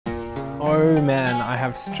Oh man, I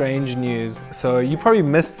have strange news. So you probably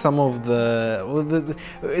missed some of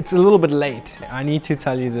it's a little bit late. I need to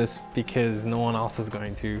tell you this because no one else is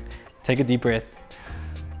going to. Take a deep breath.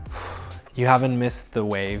 You haven't missed the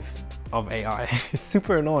wave of AI. It's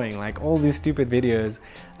super annoying, like all these stupid videos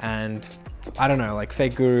and I don't know, like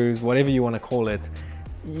fake gurus, whatever you want to call it.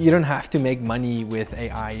 You don't have to make money with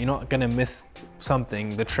AI. You're not gonna miss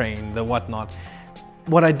something, the train, the whatnot.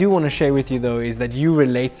 What I do want to share with you though is that you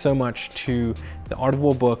relate so much to the Art of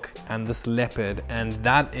War book and this leopard, and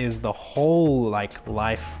that is the whole like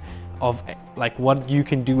life of like what you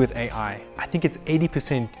can do with AI. I think it's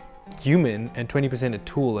 80% human and 20% a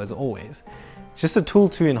tool, as always. It's just a tool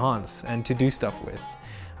to enhance and to do stuff with.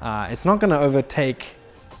 It's not going to overtake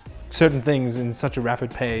certain things in such a rapid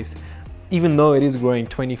pace, even though it is growing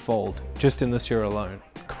 20-fold just in this year alone.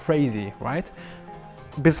 Crazy, right?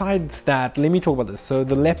 Besides that, let me talk about this. So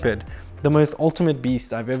the leopard, the most ultimate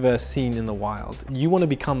beast I've ever seen in the wild. You want to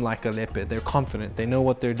become like a leopard. They're confident, they know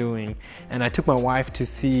what they're doing. And I took my wife to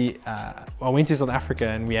see, I went to South Africa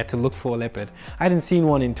and we had to look for a leopard. I hadn't seen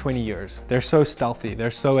one in 20 years. They're so stealthy,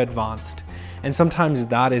 they're so advanced. And sometimes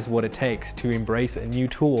that is what it takes to embrace a new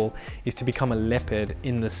tool, is to become a leopard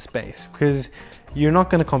in this space. Because you're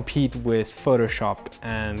not going to compete with Photoshop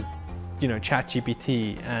and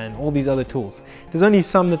ChatGPT and all these other tools. There's only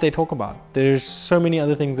some that they talk about. There's so many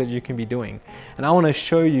other things that you can be doing. And I want to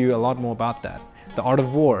show you a lot more about that. The Art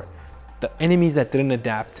of War, the enemies that didn't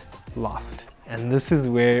adapt lost. And this is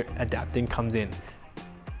where adapting comes in.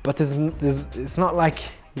 But it's not like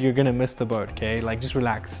you're gonna miss the boat, okay? Like just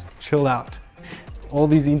relax, chill out. All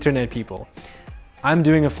these internet people. I'm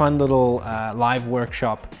doing a fun little live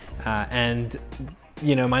workshop and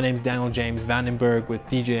my name's Daniel James with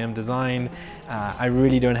DJM.Design. I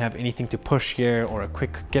really don't have anything to push here or a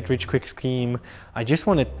quick get-rich-quick scheme. I just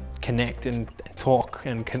want to connect and talk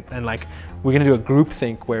and like we're gonna do a group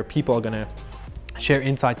think where people are gonna share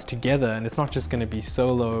insights together, and it's not just gonna be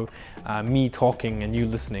solo me talking and you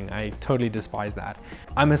listening. I totally despise that.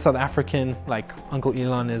 I'm a South African, like Uncle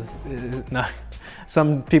Elon is no,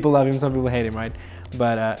 some people love him, some people hate him, right?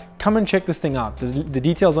 But come and check this thing out. The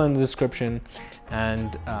details are in the description.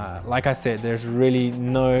 And like I said, there's really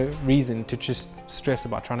no reason to just stress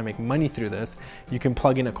about trying to make money through this. You can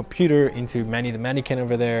plug in a computer into Manny the mannequin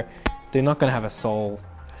over there. They're not gonna have a soul.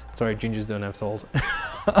 Sorry, gingers don't have souls.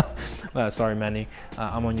 Sorry, Manny,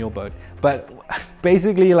 I'm on your boat. But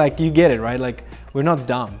basically, like, you get it, right? Like, we're not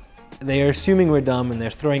dumb. They are assuming we're dumb and they're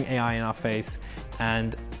throwing AI in our face.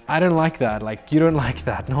 And I don't like that. Like, you don't like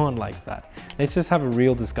that. No one likes that. Let's just have a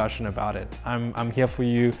real discussion about it. I'm here for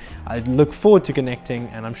you. I look forward to connecting,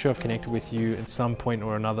 and I'm sure I've connected with you at some point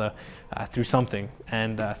or another through something,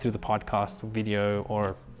 and through the podcast, video,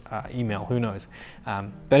 or email, who knows.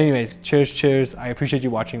 But anyways, cheers. I appreciate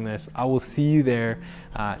you watching this. I will see you there.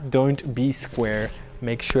 Don't be square.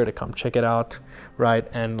 Make sure to come check it out, right?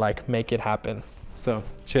 And like make it happen. So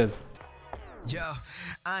cheers. Yo,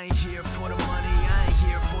 I ain't here for the money, I ain't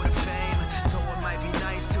here for